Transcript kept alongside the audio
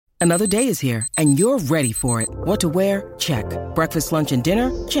Another day is here, and you're ready for it. What to wear? Check. Breakfast, lunch, and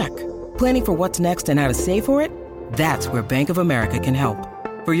dinner? Check. Planning for what's next and how to save for it? That's where Bank of America can help.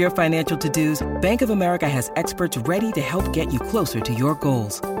 For your financial to-dos, Bank of America has experts ready to help get you closer to your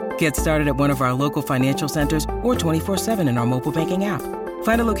goals. Get started at one of our local financial centers or 24/7 in our mobile banking app.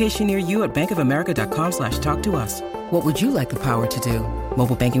 Find a location near you at bankofamerica.com/talktous. What would you like the power to do?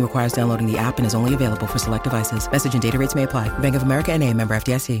 Mobile banking requires downloading the app and is only available for select devices. Message and data rates may apply. Bank of America N.A., member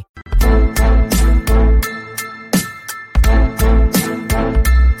FDIC.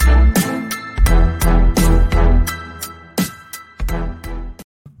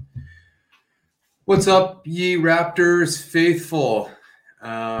 What's up, ye Raptors faithful?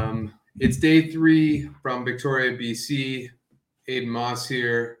 It's day 3 from Victoria, BC. Aiden Moss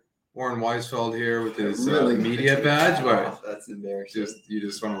here. Warren Weisfeld here with his media badge. But that's embarrassing. You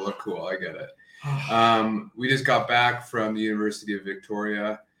just want to look cool. I get it. We just got back from the University of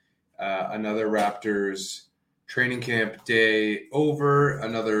Victoria. Another Raptors training camp day over.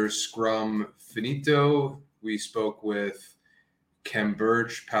 Another scrum finito. We spoke with Kem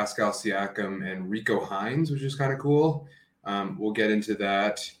Birch, Pascal Siakam, and Rico Hines, which is kind of cool. We'll get into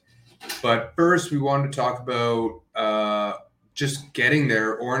that. But first, we wanted to talk about just getting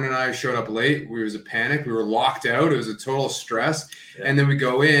there. Oren and I showed up late. It was a panic. We were locked out. It was a total stress. Yeah. And then we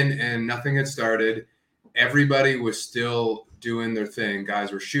go in, and nothing had started. Everybody was still doing their thing.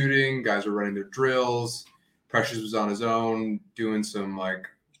 Guys were shooting. Guys were running their drills. Precious was on his own, doing some,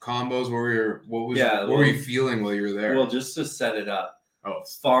 combos. What were you feeling while you were there? Well, just to set it up.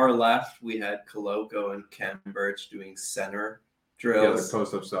 Far left, we had Koloko and Kem Birch doing center drills. Yeah, the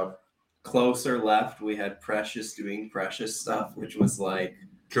post-up stuff. Closer left, we had Precious doing Precious stuff, which was like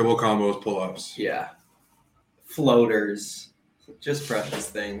dribble combos, pull-ups. Yeah. Floaters. Just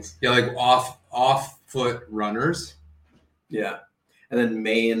Precious things. Yeah, like off foot runners. Yeah. And then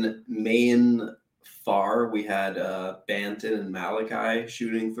main far, we had Banton and Malachi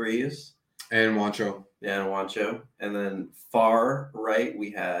shooting threes. And Wancho. Yeah, and Wancho. And then far right, we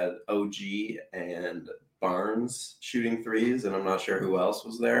had OG and Barnes shooting threes, and I'm not sure who else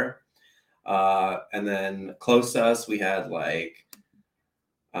was there. And then close to us, we had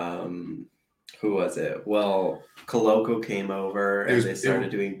who was it? Well, Koloko came over and they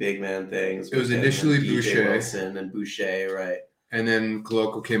started doing big man things. It was initially Boucher. Wilson and Boucher, right? And then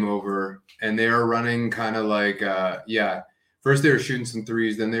Koloko came over, and they were running kind of first they were shooting some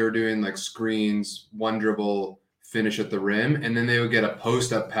threes, then they were doing screens, one dribble, finish at the rim, and then they would get a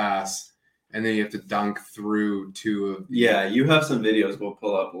post-up pass, and then you have to dunk through two of the... Yeah, you have some videos we'll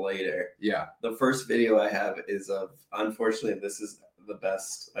pull up later. Yeah. The first video I have is of, unfortunately, this is the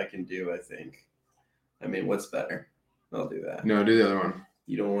best I can do, I think. I mean, what's better? I'll do that. No, do the other one.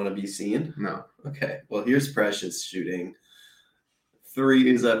 You don't want to be seen? No. Okay. Well, here's Precious shooting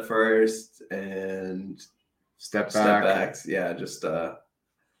threes at first and step backs. Yeah, just I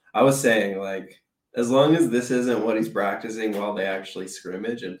was saying, as long as this isn't what he's practicing while they actually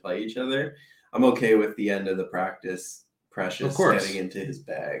scrimmage and play each other, I'm okay with the end of the practice, Precious getting into his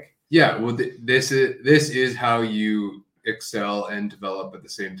bag. Yeah, well, this is how you excel and develop at the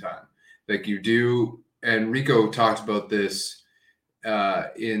same time. You do, and Rico talked about this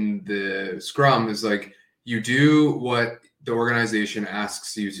in the scrum, is you do what the organization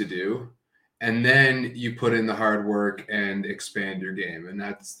asks you to do, and then you put in the hard work and expand your game. And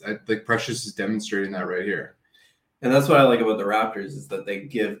that's Precious is demonstrating that right here. And that's what I like about the Raptors, is that they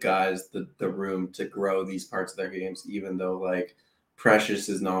give guys the room to grow these parts of their games, even though Precious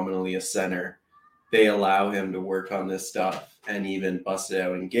is nominally a center. They allow him to work on this stuff and even bust it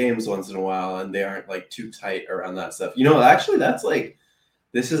out in games once in a while, and they aren't too tight around that stuff. Actually, that's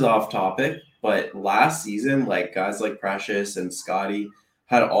this is off topic, but last season, guys like Precious and Scotty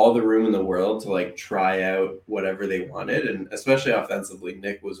had all the room in the world to try out whatever they wanted, and especially offensively,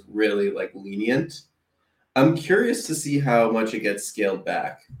 Nick was really lenient. I'm curious to see how much it gets scaled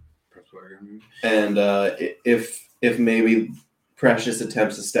back, and if maybe Precious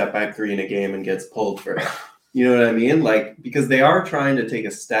attempts a step back three in a game and gets pulled for it. You know what I mean? Because they are trying to take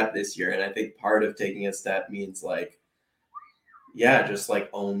a step this year, and I think part of taking a step means just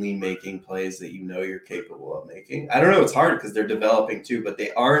only making plays that you're capable of making. I don't know, it's hard because they're developing too, but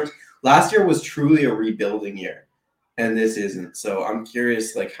they aren't. Last year was truly a rebuilding year, and this isn't. So I'm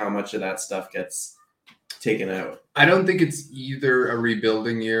curious how much of that stuff gets taken out. I don't think it's either a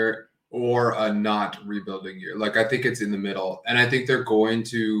rebuilding year or a not rebuilding year. I think it's in the middle, and I think they're going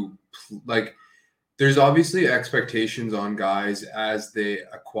to there's obviously expectations on guys as they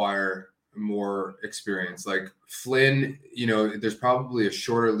acquire more experience. Like Flynn, there's probably a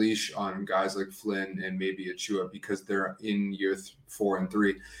shorter leash on guys like Flynn and maybe Achua because they're in year 4 and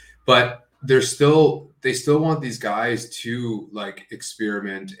 3, but they still want these guys to like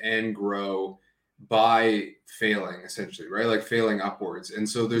experiment and grow by failing, essentially, right? Like failing upwards. And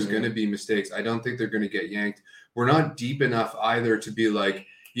so there's going to be mistakes. I don't think they're going to get yanked. We're not deep enough either to be like,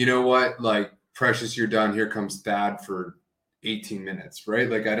 you know what, like Precious, you're done. Here comes Thad for 18 minutes, right?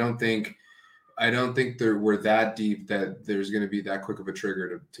 Like I don't think we're that deep that there's going to be that quick of a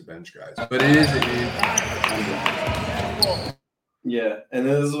trigger to bench guys. But it is. Yeah, and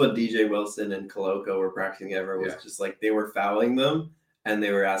this is what DJ Wilson and Coloco were practicing ever was just like they were fouling them and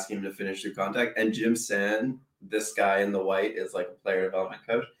they were asking him to finish through contact. And Jim Sand, this guy in the white, is like a player development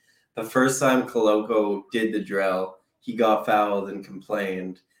coach. The first time Coloco did the drill, he got fouled and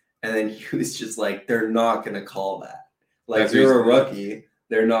complained. And then he was just like, they're not going to call that. Like, that's you're a rookie.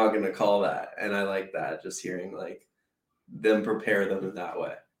 They're not going to call that. And I like that, just hearing like them prepare them in that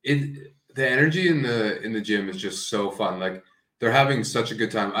way. The energy in the gym is just so fun. Like they're having such a good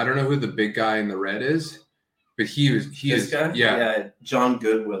time. I don't know who the big guy in the red is, but he is guy? Yeah, John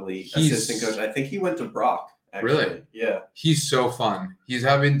Goodwillie, assistant coach. I think he went to Brock. Actually. Really? Yeah. He's so fun. He's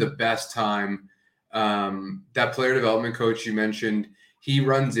having the best time. That player development coach you mentioned, he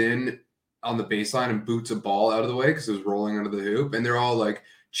runs in on the baseline and boots a ball out of the way because it was rolling under the hoop, and they're all like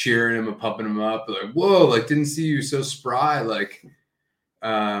cheering him and pumping him up, like, whoa, like didn't see you so spry, like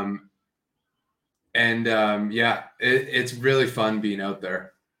it's really fun being out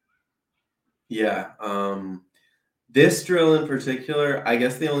there. Yeah. This drill in particular, I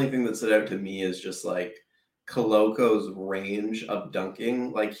guess the only thing that stood out to me is just like Coloco's range of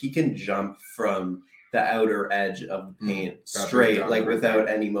dunking. Like he can jump from the outer edge of the paint straight, like without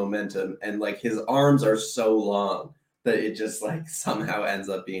any momentum. And like his arms are so long that it just like somehow ends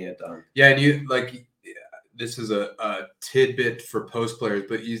up being a dunk. Yeah. And you like, this is a tidbit for post players,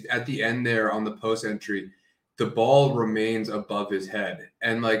 but he's at the end there on the post entry, the ball remains above his head.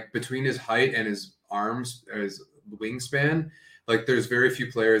 And like between his height and his arms, his wingspan, like there's very few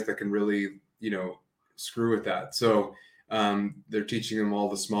players that can really, screw with that. So they're teaching him all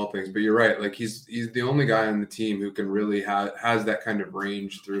the small things, but you're right. Like he's the only guy on the team who can really has that kind of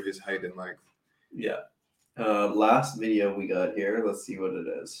range through his height and length. Yeah. Last video we got here. Let's see what it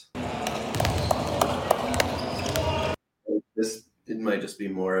is. It might just be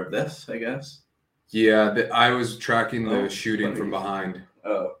more of this, I guess. Yeah, I was tracking the shooting from behind.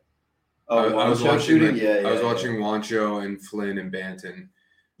 I was watching shooting. I was watching Wancho and Flynn and Banton.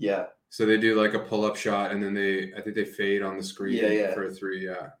 Yeah. So they do like a pull-up shot, and then I think they fade on the screen for a 3.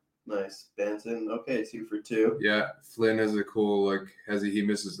 Yeah. Nice. Banton. Okay, 2 for 2. Yeah. Flynn has a cool he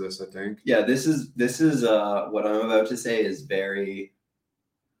misses this, I think. Yeah, this is what I'm about to say is very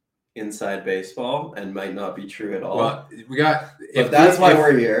inside baseball and might not be true at all. Well, that's why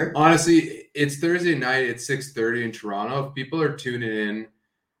we're here. Honestly, it's Thursday night at 6:30 in Toronto. If people are tuning in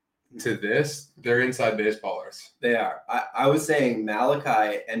to this, they're inside baseballers. They are. I was saying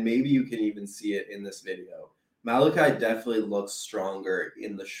Malachi, and maybe you can even see it in this video. Malachi definitely looks stronger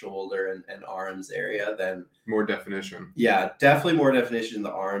in the shoulder and arms area than more definition. Yeah, definitely more definition in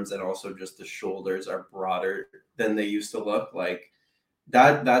the arms, and also just the shoulders are broader than they used to look. Like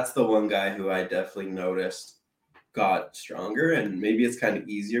that's the one guy who I definitely noticed got stronger, and maybe it's kind of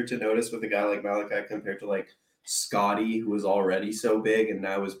easier to notice with a guy like Malachi compared to like Scotty, who was already so big and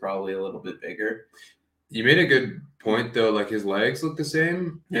now is probably a little bit bigger. You made a good point though. Like his legs look the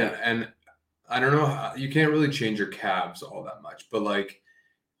same. Yeah. And I don't know, you can't really change your calves all that much, but like,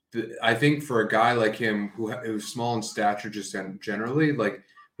 I think for a guy like him who's small in stature, just generally, like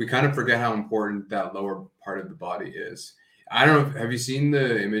we kind of forget how important that lower part of the body is. I don't know. Have you seen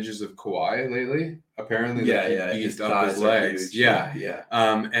the images of Kawhi lately? Apparently, he beefed up his legs. Yeah.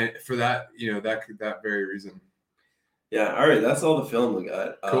 And for that, that very reason. Yeah. All right. That's all the film we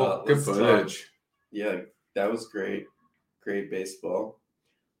got. Cool. Good footage. Yeah, that was great. Great baseball.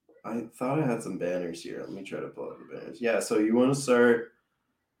 I thought I had some banners here. Let me try to pull out the banners. Yeah. So you want to start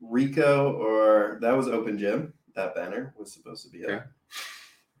Rico, or that was Open Gym? That banner was supposed to be up.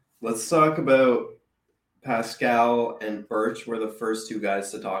 Let's talk about Pascal and Birch were the first 2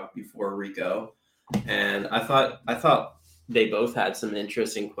 guys to talk before Rico. And I thought they both had some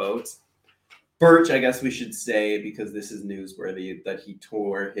interesting quotes. Birch, I guess we should say, because this is newsworthy, that he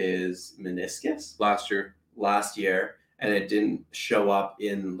tore his meniscus last year, and it didn't show up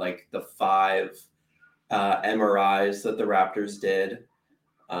in like the 5 MRIs that the Raptors did.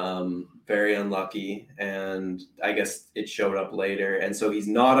 Very unlucky, and I guess it showed up later, and so he's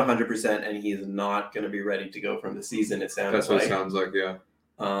not 100%, and he's not going to be ready to go from the season. It sounds that's what it sounds like, yeah.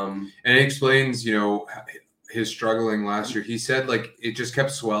 And it explains, his struggling last year. He said like it just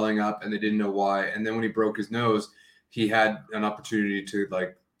kept swelling up and they didn't know why. And then when he broke his nose, he had an opportunity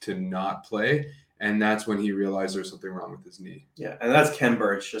to not play. And that's when he realized there's something wrong with his knee. Yeah, and that's Ken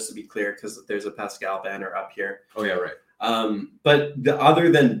Birch, just to be clear, because there's a Pascal banner up here. Oh, yeah, right. But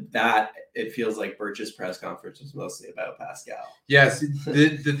other than that, it feels like Birch's press conference was mostly about Pascal. Yes,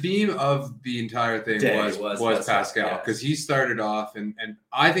 the theme of the entire thing was Pascal, because he started off, and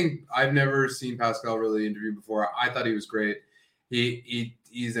I think I've never seen Pascal really interview before. I thought he was great.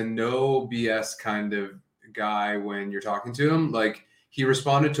 He's a no BS kind of guy when you're talking to him. Like, he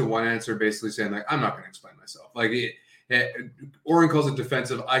responded to one answer basically saying, like, I'm not going to explain myself. Like, Oren calls it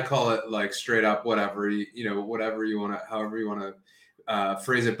defensive. I call it like straight up, whatever, whatever you want to, however you want to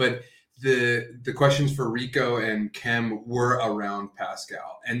phrase it. But the questions for Rico and Kem were around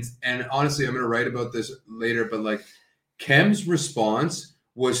Pascal. And honestly, I'm going to write about this later, but like Kem's response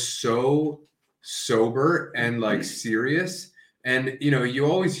was so sober and like serious. And, you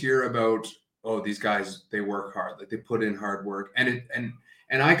always hear about, oh, these guys, they work hard, like they put in hard work. And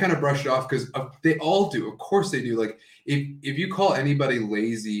I kind of brushed it off because they all do. Of course they do. Like if you call anybody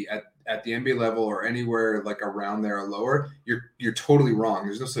lazy at the NBA level or anywhere like around there or lower, you're totally wrong.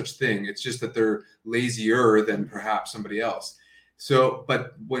 There's no such thing. It's just that they're lazier than perhaps somebody else. So,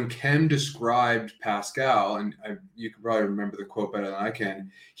 but when Kem described Pascal, and you can probably remember the quote better than I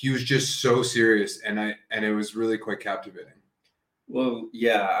can, he was just so serious, and it was really quite captivating. Well,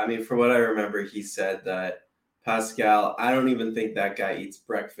 yeah, I mean, from what I remember, he said that Pascal, I don't even think that guy eats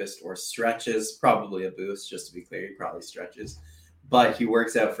breakfast or stretches, probably a boost, just to be clear, he probably stretches. But he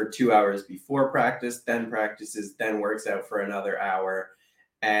works out for 2 hours before practice, then practices, then works out for another hour.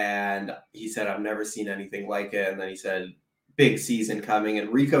 And he said, I've never seen anything like it. And then he said, big season coming.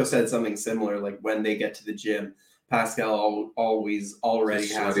 And Rico said something similar, like when they get to the gym, Pascal always already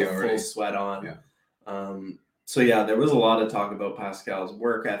has a full sweat on. Yeah. So yeah, there was a lot of talk about Pascal's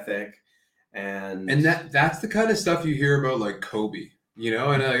work ethic, and that's the kind of stuff you hear about like Kobe, And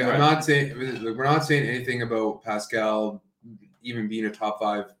right. I'm not saying we're not saying anything about Pascal even being a top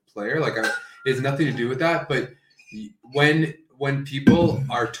 5 player. Like it has nothing to do with that. But when people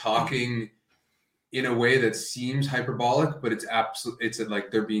are talking in a way that seems hyperbolic, but it's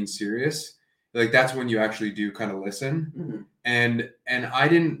like they're being serious. Like that's when you actually do kind of listen. Mm-hmm. And I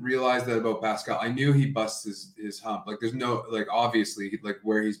didn't realize that about Pascal. I knew he busts his hump. Like there's no, like obviously like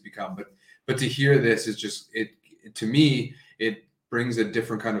where he's become, but to hear this is just, it to me, it brings a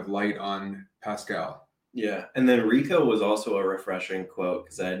different kind of light on Pascal. Yeah. And then Rico was also a refreshing quote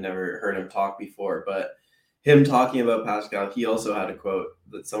because I had never heard him talk before, but him talking about Pascal, he also had a quote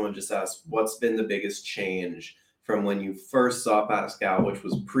that someone just asked, what's been the biggest change from when you first saw Pascal, which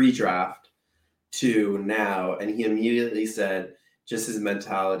was pre-draft, to now? And he immediately said just his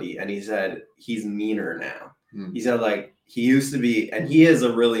mentality, and he said he's meaner now. He said like he used to be, and he is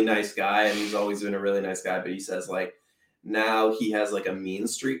a really nice guy and he's always been a really nice guy, but he says like now he has like a mean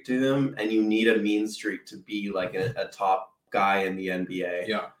streak to him, and you need a mean streak to be like a top guy in the NBA.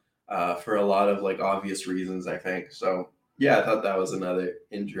 Yeah. For a lot of like obvious reasons, I think. So yeah, I thought that was another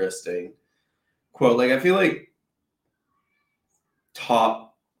interesting quote. Like I feel like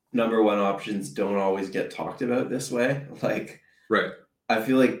top number 1 options don't always get talked about this way. Like, right. I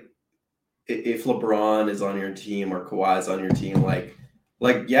feel like if LeBron is on your team or Kawhi is on your team, like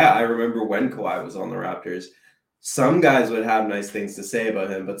yeah, I remember when Kawhi was on the Raptors, some guys would have nice things to say about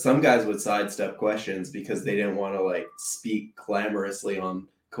him, but some guys would sidestep questions because they didn't want to like speak clamorously on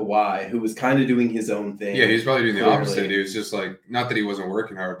Kawhi, who was kind of doing his own thing. Yeah, he was probably doing the opposite. He was just like, not that he wasn't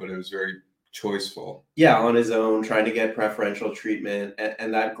working hard, but it was very choiceful. Yeah, on his own, trying to get preferential treatment,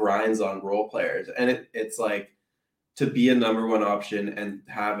 and that grinds on role players. And it's like, to be a number 1 option and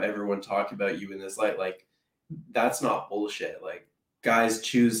have everyone talk about you in this light, like that's not bullshit. Like guys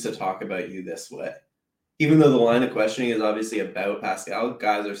choose to talk about you this way. Even though the line of questioning is obviously about Pascal,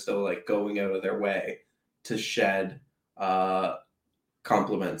 guys are still like going out of their way to shed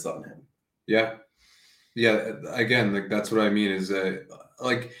compliments on him. Yeah. Again, like that's what I mean is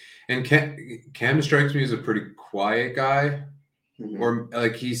like, and Cam strikes me as a pretty quiet guy, or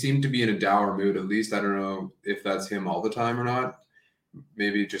like he seemed to be in a dour mood. At least I don't know if that's him all the time or not.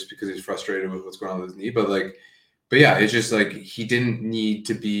 Maybe just because he's frustrated with what's going on with his knee. But yeah, it's just like he didn't need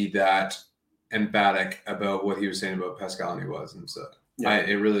to be that emphatic about what he was saying about Pascal, and he was, and so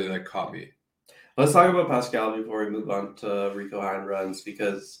it really like caught me. Let's talk about Pascal before we move on to Rico Hine runs,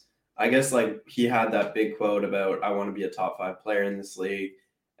 because I guess like he had that big quote about, I want to be a top 5 player in this league.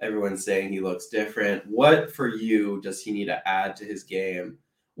 Everyone's saying he looks different. What for you does he need to add to his game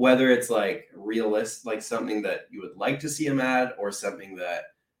whether it's like realist, like something that you would like to see him add, or something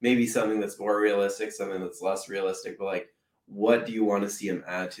that's more realistic, something that's less realistic. But like, what do you want to see him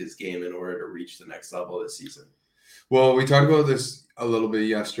add to his game in order to reach the next level this season? Well, we talked about this a little bit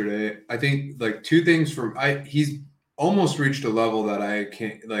yesterday. I think like two things he's almost reached a level that I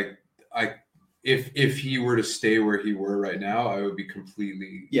can't if he were to stay where he were right now, I would be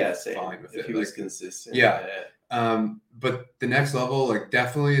completely fine with it. If he was consistent. Yeah. But the next level, like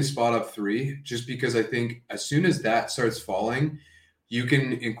definitely a spot up 3, just because I think as soon as that starts falling, you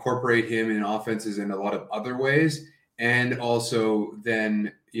can incorporate him in offenses in a lot of other ways. And also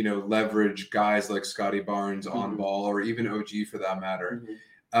then, leverage guys like Scotty Barnes on ball, or even OG for that matter.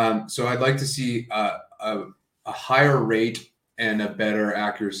 So I'd like to see a higher rate and a better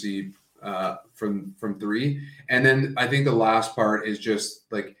accuracy from 3. And then I think the last part is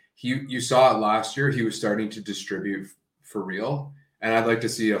just like you saw it last year. He was starting to distribute for real. And I'd like to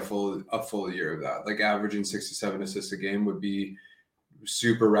see a full year of that. Like averaging 67 assists a game would be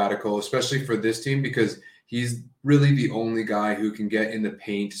super radical, especially for this team, because he's really the only guy who can get in the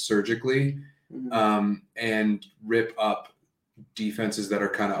paint surgically and rip up defenses that are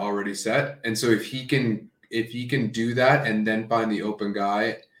kind of already set. And so if he can do that and then find the open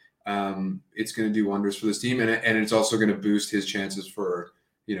guy, it's going to do wonders for this team. And it's also going to boost his chances for,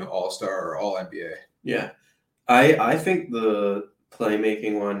 all-star or all-NBA. Yeah. I think the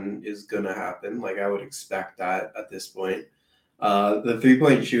playmaking one is going to happen. Like I would expect that at this point. The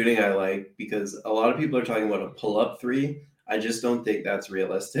 3-point shooting I like, because a lot of people are talking about a pull-up 3. I just don't think that's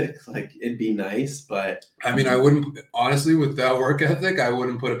realistic. Like it'd be nice, but I mean, I wouldn't, honestly, with that work ethic, I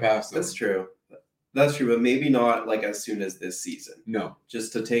wouldn't put it past them. That's true, but maybe not like as soon as this season. No,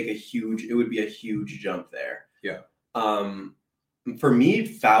 just to take it would be a huge jump there. Yeah. For me,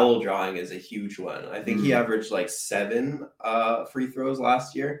 foul drawing is a huge one. I think he averaged like 7 free throws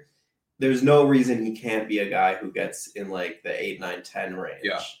last year. There's no reason he can't be a guy who gets in like the 8, 9, 10 range.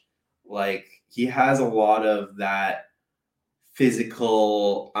 Yeah. Like he has a lot of that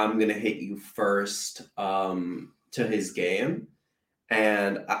physical, I'm going to hit you first to his game.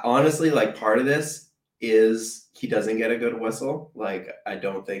 And honestly, like part of this is he doesn't get a good whistle. Like I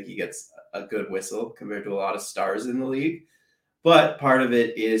don't think he gets a good whistle compared to a lot of stars in the league. But part of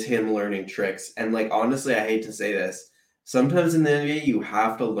it is him learning tricks. And like, honestly, I hate to say this, sometimes in the NBA, you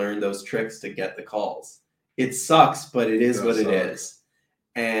have to learn those tricks to get the calls. It sucks, but it is what it is.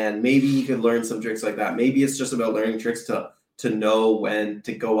 And maybe he could learn some tricks like that. Maybe it's just about learning tricks to know when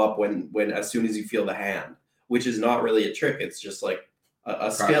to go up when as soon as you feel the hand, which is not really a trick. It's just like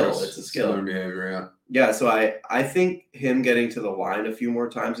a skill. It's a skill. Learn behavior, yeah. So I think him getting to the line a few more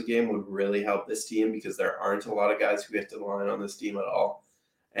times a game would really help this team, because there aren't a lot of guys who get to the line on this team at all.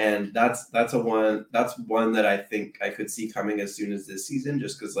 And that's one that I think I could see coming as soon as this season,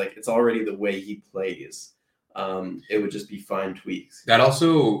 just because like it's already the way he plays. It would just be fine tweaks. That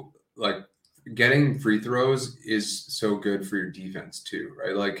also, like, getting free throws is so good for your defense too,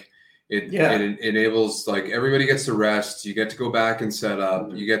 right? Like it enables, like, everybody gets to rest. You get to go back and set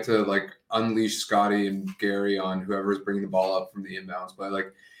up. You get to like unleash Scotty and Gary on whoever's bringing the ball up from the inbounds. But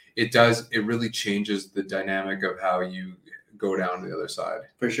like it really changes the dynamic of how you go down to the other side.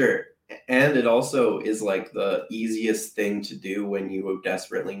 For sure. And it also is like the easiest thing to do when you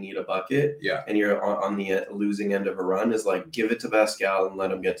desperately need a bucket. Yeah. And you're on the losing end of a run, is like give it to Pascal and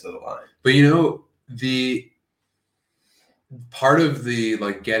let him get to the line. But the part of the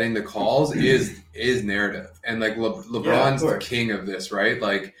like getting the calls is narrative. And like LeBron's the king of this, right?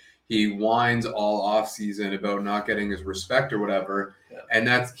 Like he whines all off season about not getting his respect or whatever. Yeah.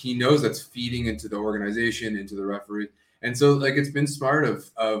 And he knows that's feeding into the organization, into the referee. And so, like, it's been smart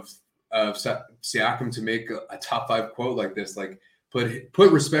of Siakam to make a top 5 quote like this, like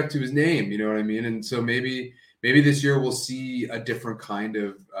put respect to his name. You know what I mean? And so maybe this year we'll see a different kind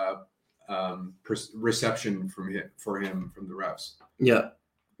of reception for him from the refs. Yeah,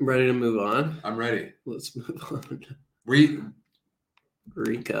 ready to move on. I'm ready. Let's move on.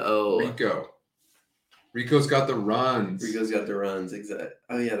 Rico's got the runs. Rico's got the runs. Exactly.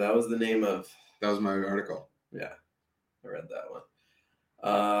 Oh yeah, that was the name of. That was my article. Yeah. I read that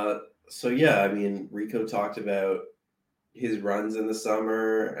one. So yeah, I mean, Rico talked about his runs in the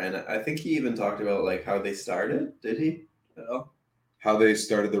summer, and I think he even talked about like how they started. Did he? How they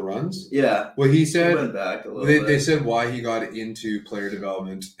started the runs? Yeah. Well, he said went back a little bit. They said why he got into player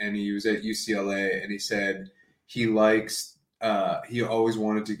development, and he was at UCLA, and he said he likes. He always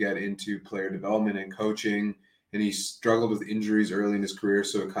wanted to get into player development and coaching, and he struggled with injuries early in his career,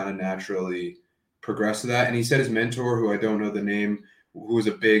 so it kind of naturally progressed to that. And he said his mentor, who I don't know the name, who was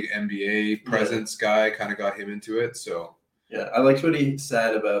a big NBA presence guy, kind of got him into it. So Yeah, I liked what he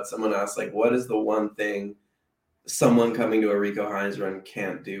said about someone asked, like, what is the one thing someone coming to a Rico Hines run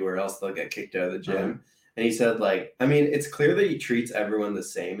can't do or else they'll get kicked out of the gym? Uh-huh. And he said, like, I mean, it's clear that he treats everyone the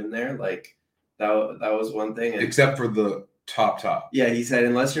same in there. Like, that was one thing. And, Except for the top. yeah, he said,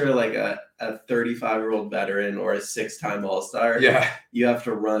 unless you're like a 35-year-old veteran or a 6-time All-Star, Yeah. you have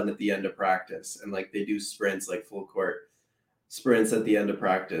to run at the end of practice. And, like, they do sprints, like full court sprints at the end of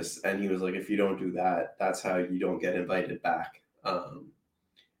practice. And he was like, if you don't do that, that's how you don't get invited back.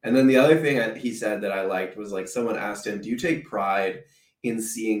 And then the other thing he said that I liked was, like, someone asked him, do you take pride in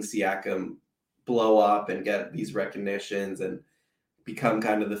seeing Siakam blow up and get these recognitions and become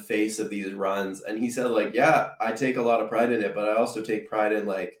kind of the face of these runs? And he said, like, yeah, I take a lot of pride in it, but I also take pride in,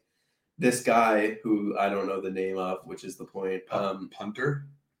 like, this guy who I don't know the name of, which is the point. Punter?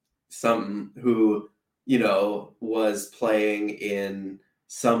 Something who, you know, was playing in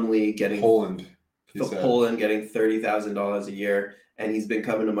some league getting Poland getting $30,000 a year. And he's been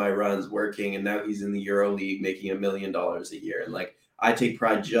coming to my runs working, and now he's in the Euro League making $1 million a year. And, like, I take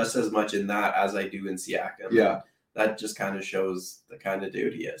pride just as much in that as I do in Siakam. Yeah. And that just kind of shows the kind of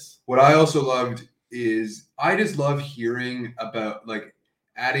dude he is. What I also loved is I just love hearing about, like,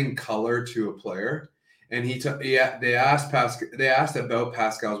 adding color to a player. And they asked about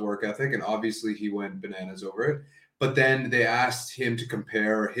Pascal's work ethic, and obviously he went bananas over it. But then they asked him to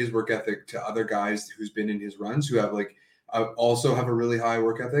compare his work ethic to other guys who's been in his runs who have, like, also have a really high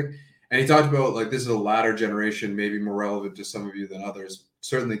work ethic. And he talked about, like, this is a latter generation, maybe more relevant to some of you than others,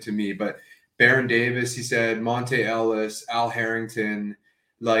 certainly to me. But Baron Davis, he said, Monte Ellis, Al Harrington,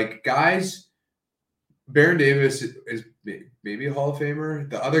 like, guys. Baron Davis is maybe a Hall of Famer.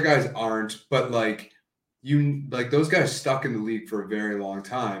 The other guys aren't, but, like, those guys stuck in the league for a very long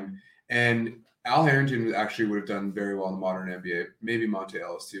time. And Al Harrington actually would have done very well in the modern NBA. Maybe Monte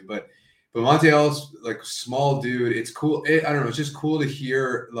Ellis too, but Monte Ellis, like, small dude. It's cool. I don't know. It's just cool to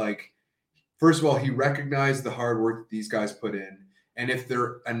hear, like, first of all, he recognized the hard work that these guys put in. And if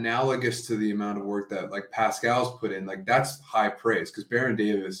they're analogous to the amount of work that, like, Pascal's put in, like, that's high praise, because Baron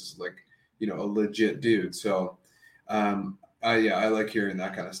Davis is, like, you know, a legit dude. So, I like hearing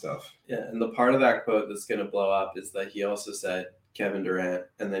that kind of stuff. Yeah, and the part of that quote that's going to blow up is that he also said Kevin Durant,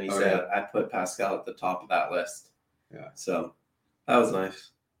 and then he said, I put Pascal at the top of that list. Yeah. So that was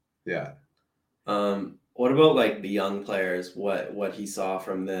nice. Yeah. What about, like, the young players, what he saw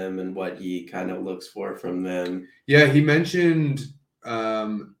from them and what he kind of looks for from them? Yeah, he mentioned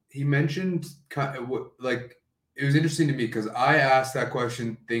kind of what, like, it was interesting to me because I asked that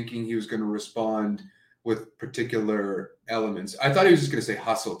question thinking he was going to respond with particular elements. I thought he was just going to say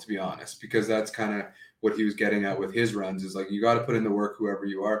hustle, to be honest, because that's kind of what he was getting at with his runs, is, like, you got to put in the work whoever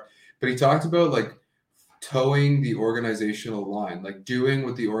you are. But he talked about, like, towing the organizational line, like, doing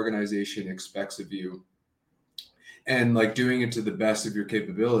what the organization expects of you and, like, doing it to the best of your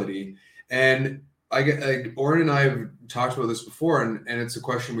capability. And I get, like, Oren and I have talked about this before, and it's a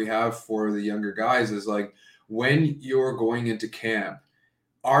question we have for the younger guys is, like, when you're going into camp,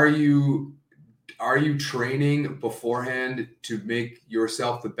 are you training beforehand to make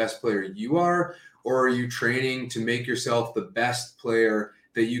yourself the best player you are, or are you training to make yourself the best player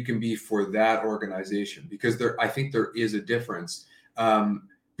that you can be for that organization? Because I think there is a difference.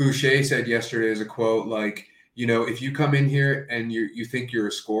 Boucher said yesterday as a quote, like, you know, if you come in here and you think you're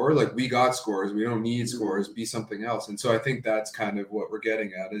a scorer, like, we got scores, we don't need scores, be something else. And so I think that's kind of what we're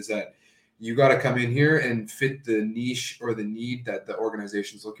getting at, is that you got to come in here and fit the niche or the need that the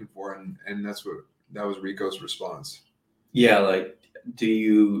organization's looking for. And that was Rico's response. Yeah. Like, do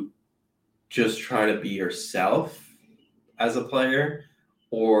you just try to be yourself as a player,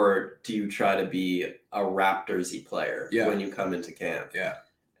 or do you try to be a Raptors-y player when you come into camp? Yeah.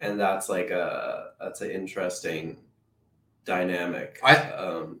 And that's like that's an interesting dynamic.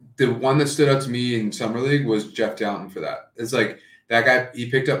 The one that stood out to me in Summer League was Jeff Downton for that. It's like, that guy, he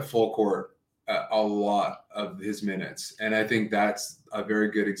picked up full court a lot of his minutes. And I think that's a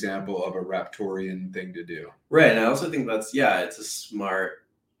very good example of a Raptorian thing to do. Right. And I also think it's a smart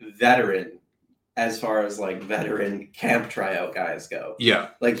veteran as far as, like, veteran camp tryout guys go. Yeah.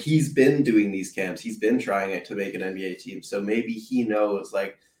 Like, he's been doing these camps. He's been trying it to make an NBA team. So maybe he knows,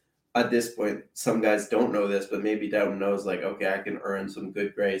 like, at this point, some guys don't know this, but maybe Downton knows, like, okay, I can earn some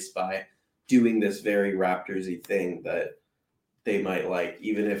good grace by doing this very Raptors-y thing that they might like,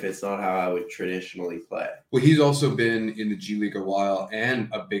 even if it's not how I would traditionally play. Well, he's also been in the G League a while and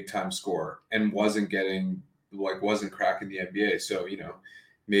a big time scorer, and wasn't cracking the NBA. So, you know,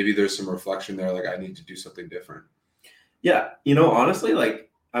 maybe there's some reflection there, like, I need to do something different. Yeah. You know, honestly,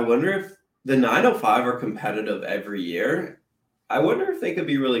 like, I wonder if the 905 are competitive every year. I wonder if they could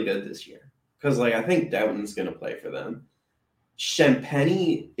be really good this year. Because, like, I think Downton's going to play for them.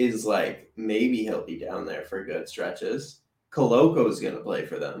 Champagny is like, maybe he'll be down there for good stretches. Coloco's going to play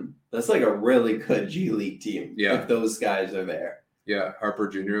for them. That's like a really good G League team. Yeah. If those guys are there. Yeah, Harper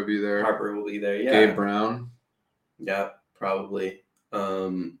Jr. will be there. Harper will be there, yeah. Gabe Brown. Yeah, probably.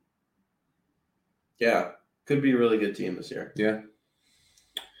 Yeah, could be a really good team this year. Yeah.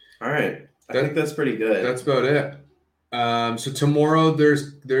 All right. I think that's pretty good. That's about it. So tomorrow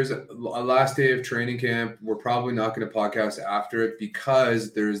there's a last day of training camp. We're probably not going to podcast after it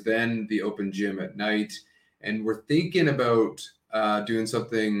because there's then the open gym at night. And we're thinking about doing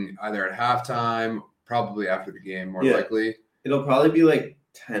something either at halftime, probably after the game, more likely. It'll probably be like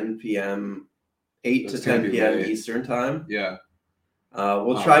 10 p.m., 8 to 10 p.m. Eastern time. Yeah.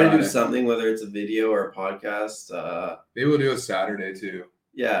 We'll try to do something, whether it's a video or a podcast. Maybe we'll do a Saturday too.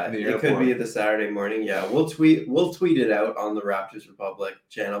 Yeah, it could be the Saturday morning. Yeah, we'll tweet it out on the Raptors Republic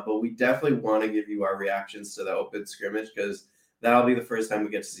channel, but we definitely want to give you our reactions to the open scrimmage because that'll be the first time we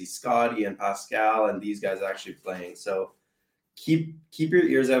get to see Scotty and Pascal and these guys actually playing. So keep your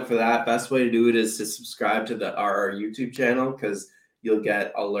ears out for that. Best way to do it is to subscribe to our YouTube channel because you'll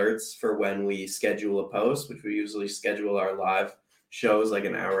get alerts for when we schedule a post, which we usually schedule our live shows like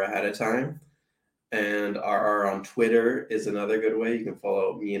an hour ahead of time. And our on Twitter is another good way. You can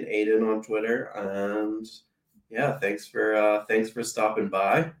follow me and Aiden on Twitter. And yeah, thanks for stopping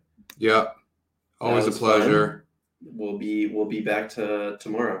by. Yeah, always a pleasure. Fun. We'll be back to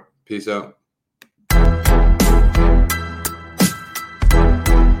tomorrow. Peace out.